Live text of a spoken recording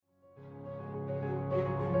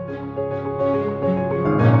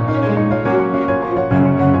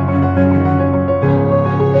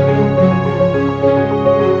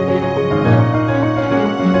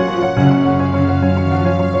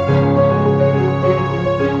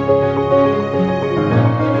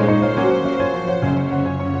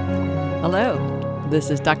This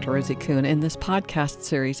is Dr. Rosie Kuhn, and this podcast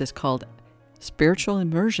series is called Spiritual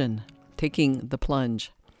Immersion, Taking the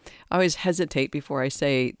Plunge. I always hesitate before I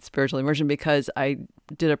say spiritual immersion because I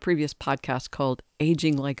did a previous podcast called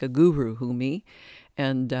Aging Like a Guru, Who Me?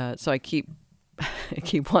 And so I keep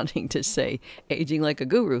wanting to say Aging Like a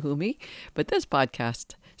Guru, Who Me? But this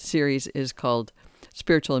podcast series is called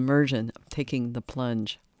Spiritual Immersion, Taking the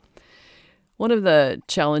Plunge. One of the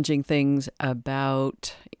challenging things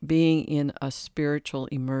about being in a spiritual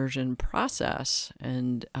immersion process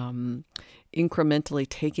and incrementally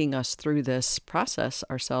taking us through this process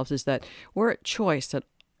ourselves is that we're at choice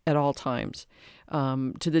at all times,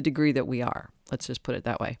 to the degree that we are. Let's just put it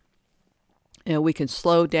that way. And we can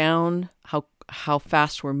slow down how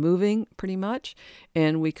fast we're moving pretty much,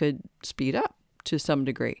 and we could speed up to some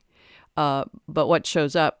degree. But what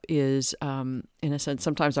shows up is, in a sense,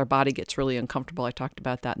 sometimes our body gets really uncomfortable. I talked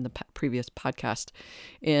about that in the previous podcast,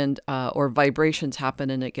 and or vibrations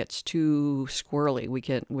happen and it gets too squirrely.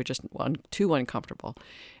 We're just too uncomfortable,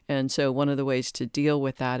 and so one of the ways to deal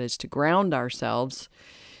with that is to ground ourselves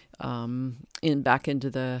back into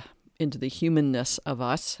the humanness of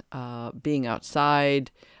us, being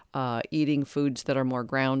outside. Eating foods that are more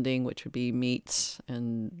grounding, which would be meats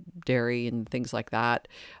and dairy and things like that,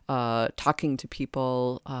 talking to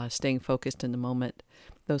people, staying focused in the moment,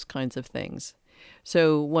 those kinds of things.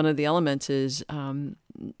 So one of the elements is the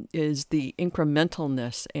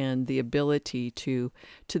incrementalness and the ability to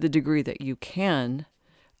the degree that you can,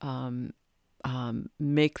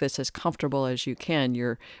 make this as comfortable as you can.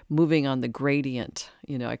 You're moving on the gradient.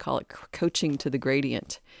 I call it coaching to the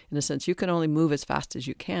gradient. In a sense, you can only move as fast as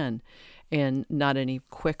you can and not any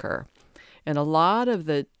quicker. And a lot of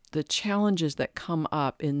the challenges that come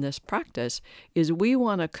up in this practice is we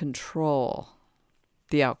want to control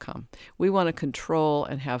the outcome. We want to control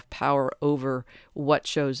and have power over what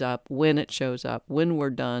shows up, when it shows up, when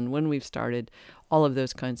we're done, when we've started, all of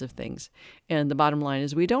those kinds of things. And the bottom line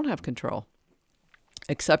is we don't have control,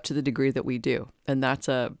 except to the degree that we do. And that's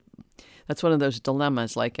one of those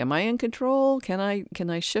dilemmas, like, am I in control? Can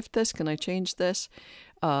I shift this? Can I change this?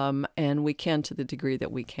 And we can to the degree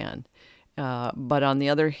that we can. But on the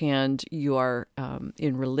other hand, you are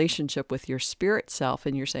in relationship with your spirit self,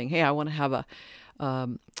 and you're saying, hey, I want to have a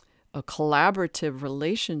collaborative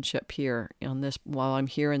relationship here on this, while I'm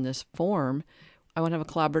here in this form. I want to have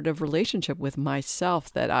a collaborative relationship with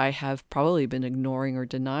myself that I have probably been ignoring or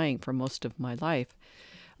denying for most of my life,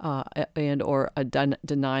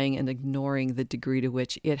 denying and ignoring the degree to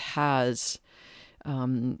which it has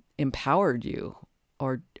empowered you,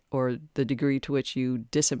 or the degree to which you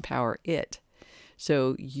disempower it.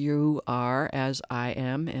 So you are, as I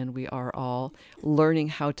am, and we are all learning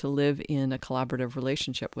how to live in a collaborative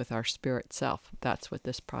relationship with our spirit self. That's what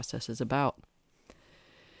this process is about.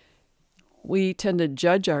 We tend to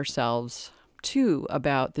judge ourselves, too,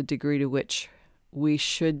 about the degree to which we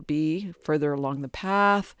should be further along the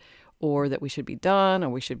path, or that we should be done, or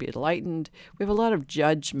we should be enlightened. We have a lot of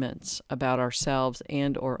judgments about ourselves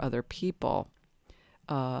and or other people.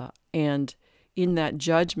 And in that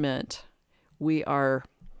judgment, we are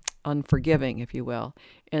unforgiving, if you will,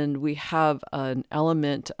 and we have an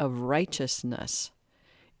element of righteousness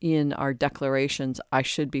in our declarations. I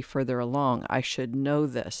should be further along. I should know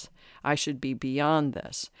this. I should be beyond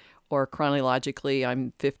this. Or chronologically,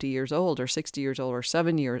 I'm 50 years old or 60 years old or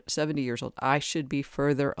 70 years old. I should be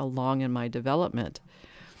further along in my development.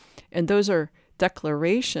 And those are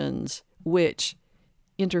declarations which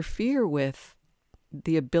interfere with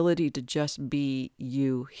the ability to just be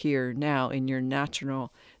you here now in your natural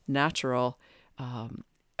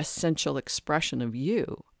essential expression of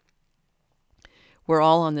you. We're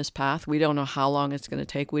all on this path. We don't know how long it's going to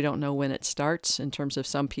take. We don't know when it starts. In terms of,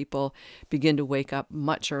 some people begin to wake up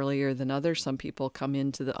much earlier than others. Some people come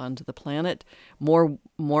onto the planet more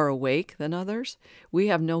awake than others. We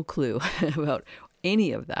have no clue about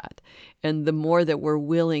any of that. And the more that we're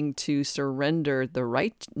willing to surrender the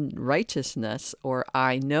righteousness, or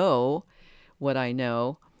I know what I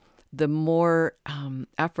know, the more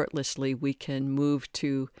effortlessly we can move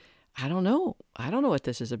to, I don't know what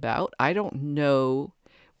this is about. I don't know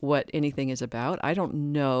what anything is about. I don't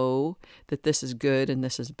know that this is good and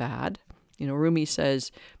this is bad. Rumi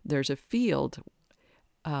says there's a field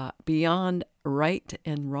beyond right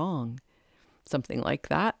and wrong, something like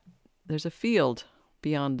that. There's a field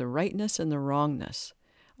beyond the rightness and the wrongness.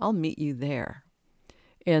 I'll meet you there.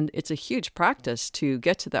 And it's a huge practice to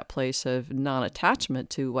get to that place of non-attachment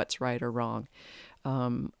to what's right or wrong.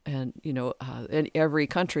 And every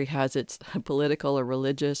country has its political or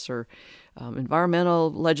religious or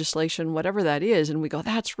environmental legislation, whatever that is. And we go,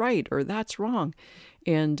 that's right or that's wrong.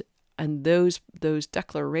 And and those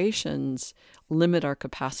declarations limit our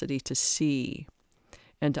capacity to see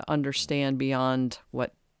and to understand beyond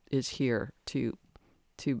what is here to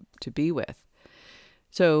be with.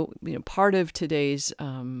 So, part of today's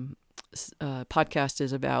podcast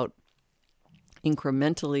is about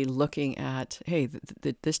incrementally looking at, hey,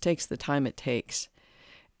 this takes the time it takes,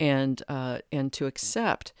 and to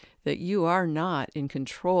accept that you are not in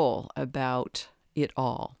control about it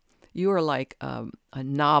all. You are like a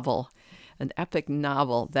novel, an epic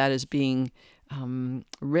novel that is being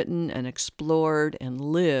written and explored and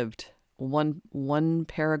lived one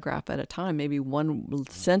paragraph at a time, maybe one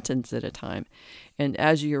sentence at a time. And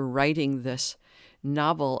as you're writing this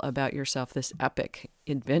novel about yourself, this epic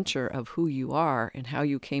adventure of who you are and how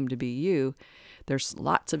you came to be you, there's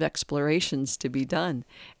lots of explorations to be done,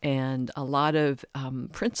 and a lot of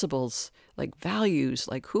principles, like values,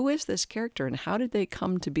 like who is this character and how did they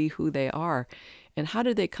come to be who they are, and how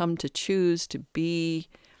did they come to choose to be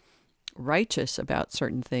righteous about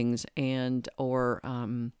certain things and or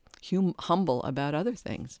humble about other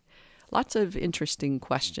things. Lots of interesting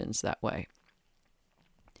questions that way.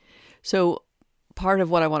 So part of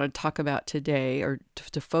what I want to talk about today, or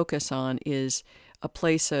to focus on, is a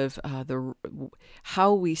place of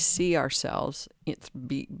how we see ourselves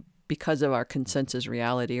because of our consensus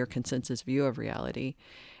reality or consensus view of reality,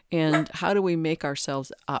 and how do we make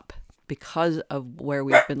ourselves up because of where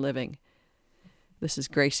we've been living. This is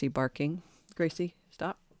Gracie barking. Gracie,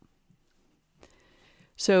 stop.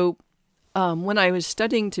 So when I was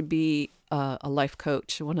studying to be a life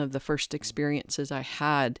coach, one of the first experiences I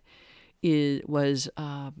had was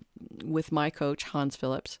with my coach, Hans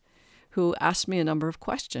Phillips, who asked me a number of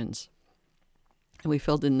questions. And we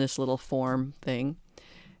filled in this little form thing.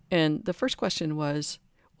 And the first question was,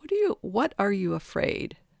 what are you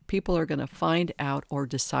afraid people are going to find out or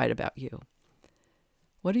decide about you?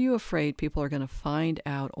 What are you afraid people are going to find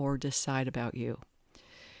out or decide about you?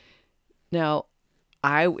 Now,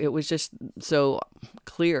 it was just so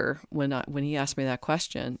clear when he asked me that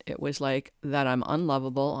question. It was like that I'm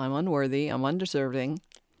unlovable, I'm unworthy, I'm undeserving,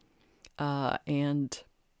 and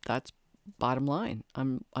that's bottom line.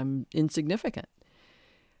 I'm insignificant.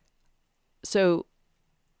 So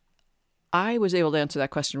I was able to answer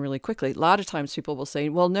that question really quickly. A lot of times people will say,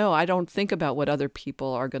 well, no, I don't think about what other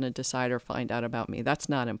people are going to decide or find out about me. That's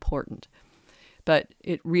not important. But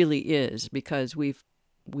it really is, because we've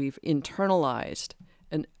internalized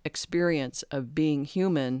an experience of being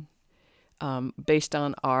human based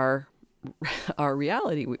on our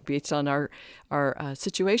reality, based on our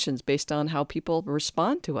situations, based on how people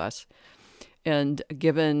respond to us. And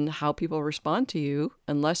given how people respond to you,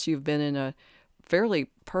 unless you've been in a fairly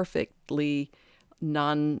perfectly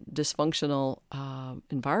non-dysfunctional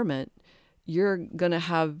environment, you're going to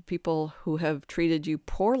have people who have treated you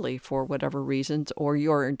poorly for whatever reasons, or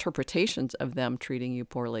your interpretations of them treating you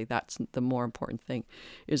poorly. That's the more important thing,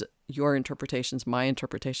 is your interpretations, my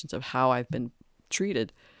interpretations of how I've been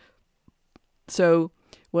treated. So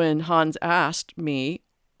when Hans asked me,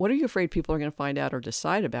 what are you afraid people are going to find out or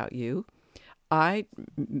decide about you? I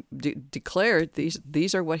declared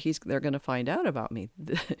these are what they're going to find out about me.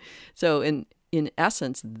 So in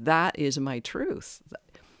essence, that is my truth.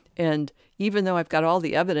 And even though I've got all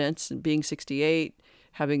the evidence, and being 68,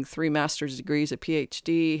 having 3 master's degrees, a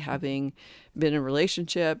PhD, having been in a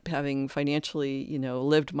relationship, having financially,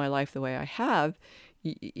 lived my life the way I have,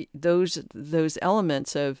 those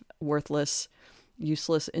elements of worthless,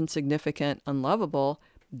 useless, insignificant, unlovable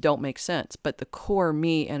don't make sense. But the core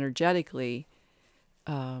me energetically,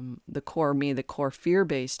 the core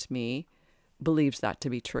fear-based me, believes that to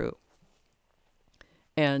be true.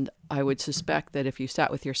 And I would suspect that if you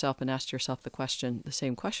sat with yourself and asked yourself the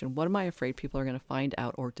same question, what am I afraid people are going to find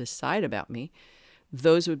out or decide about me?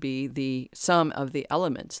 Those would be some of the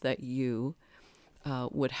elements that you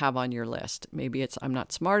would have on your list. Maybe it's, I'm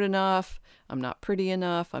not smart enough, I'm not pretty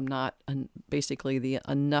enough, I'm not, basically the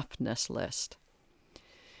enoughness list.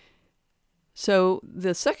 So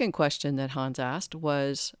the second question that Hans asked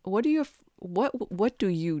was, what do you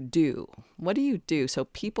do? What do you do so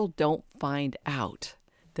people don't find out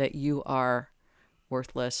that you are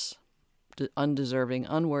worthless, undeserving,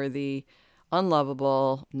 unworthy,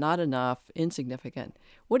 unlovable, not enough, insignificant?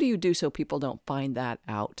 What do you do so people don't find that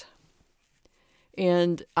out?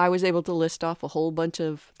 And I was able to list off a whole bunch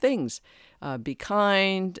of things. Be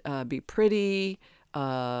kind, be pretty,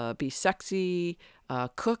 be sexy,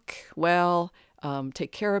 cook well,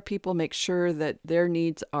 take care of people, make sure that their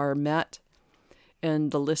needs are met,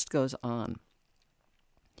 and the list goes on.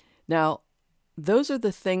 Now, those are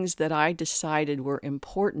the things that I decided were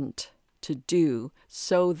important to do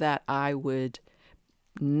so that I would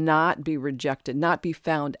not be rejected, not be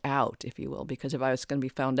found out, if you will, because if I was going to be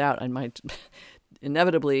found out, I might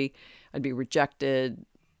inevitably, I'd be rejected,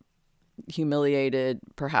 humiliated,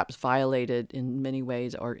 perhaps violated in many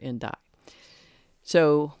ways, and die.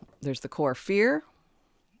 So there's the core fear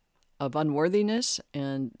of unworthiness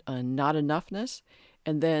and not enoughness.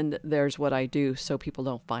 And then there's what I do so people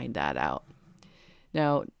don't find that out.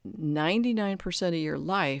 Now, 99% of your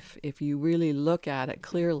life, if you really look at it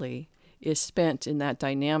clearly, is spent in that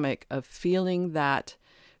dynamic of feeling that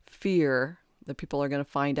fear that people are going to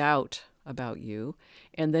find out about you,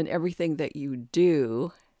 and then everything that you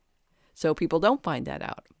do so people don't find that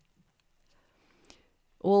out.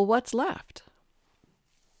 Well, what's left?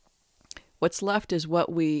 What's left is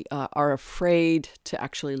what we are afraid to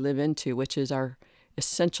actually live into, which is our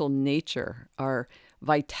essential nature, our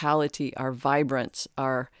vitality, our vibrance,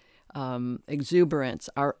 our exuberance,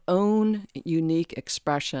 our own unique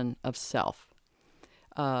expression of self,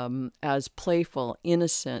 as playful,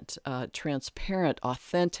 innocent, transparent,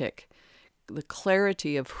 authentic, the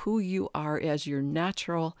clarity of who you are as your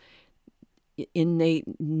natural, innate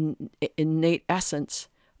essence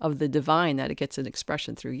of the divine, that it gets an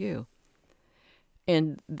expression through you.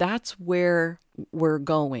 And that's where we're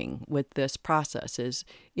going with this process, is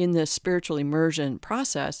in this spiritual immersion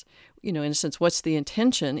process, in a sense, what's the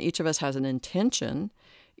intention? Each of us has an intention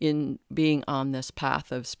in being on this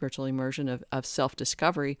path of spiritual immersion, of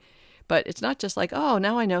self-discovery. But it's not just like, oh,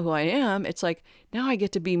 now I know who I am. It's like, now I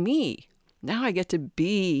get to be me. Now I get to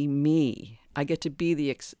be me. I get to be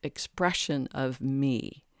the expression of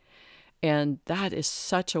me. And that is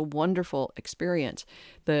such a wonderful experience.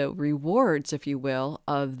 The rewards, if you will,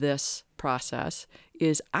 of this process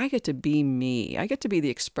is I get to be me. I get to be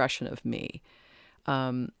the expression of me.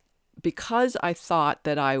 Because I thought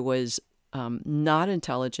that I was not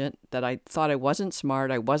intelligent, that I thought I wasn't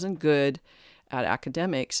smart, I wasn't good at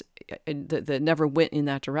academics, that never went in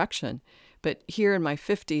that direction. But here in my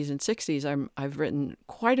 50s and 60s, I've written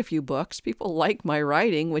quite a few books. People like my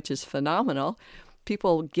writing, which is phenomenal.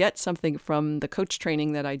 People get something from the coach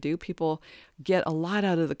training that I do. People get a lot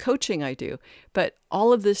out of the coaching I do. But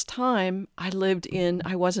all of this time, I lived in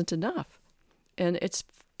I wasn't enough. And it's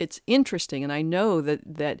interesting. And I know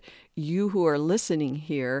that you who are listening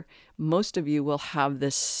here, most of you will have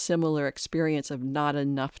this similar experience of not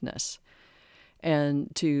enoughness.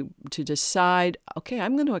 And to decide, okay,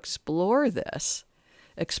 I'm going to explore this,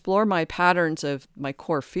 explore my patterns of my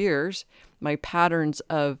core fears, my patterns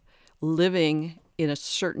of living in a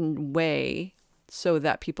certain way so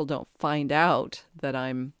that people don't find out that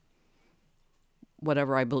I'm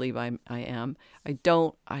whatever I believe I am.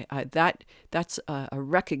 That's a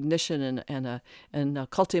recognition and a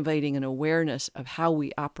cultivating an awareness of how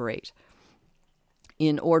we operate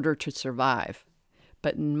in order to survive.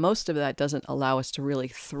 But most of that doesn't allow us to really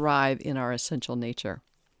thrive in our essential nature.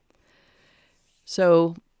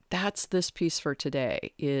 So that's this piece for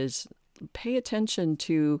today, is pay attention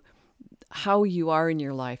to how you are in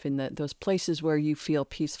your life, in those places where you feel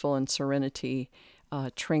peaceful and serenity,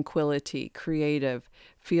 tranquility, creative,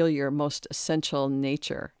 feel your most essential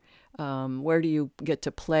nature. Where do you get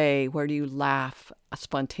to play? Where do you laugh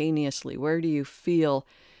spontaneously? Where do you feel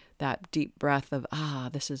that deep breath of,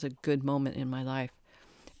 this is a good moment in my life?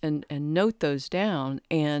 And note those down.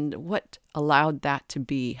 And what allowed that to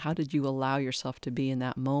be? How did you allow yourself to be in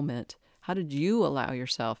that moment? How did you allow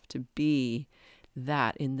yourself to be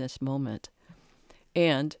that in this moment?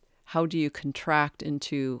 And how do you contract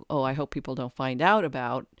into, I hope people don't find out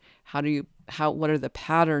about? What are the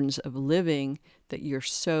patterns of living that you're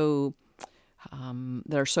so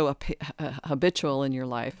that are so habitual in your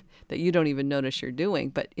life that you don't even notice you're doing,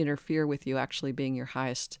 but interfere with you actually being your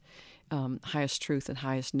highest truth and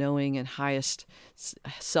highest knowing and highest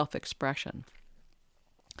self-expression.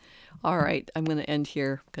 All right, I'm going to end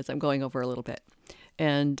here because I'm going over a little bit.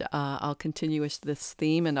 And I'll continue with this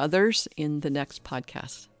theme and others in the next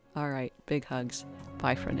podcast. All right, big hugs.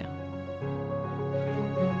 Bye for now.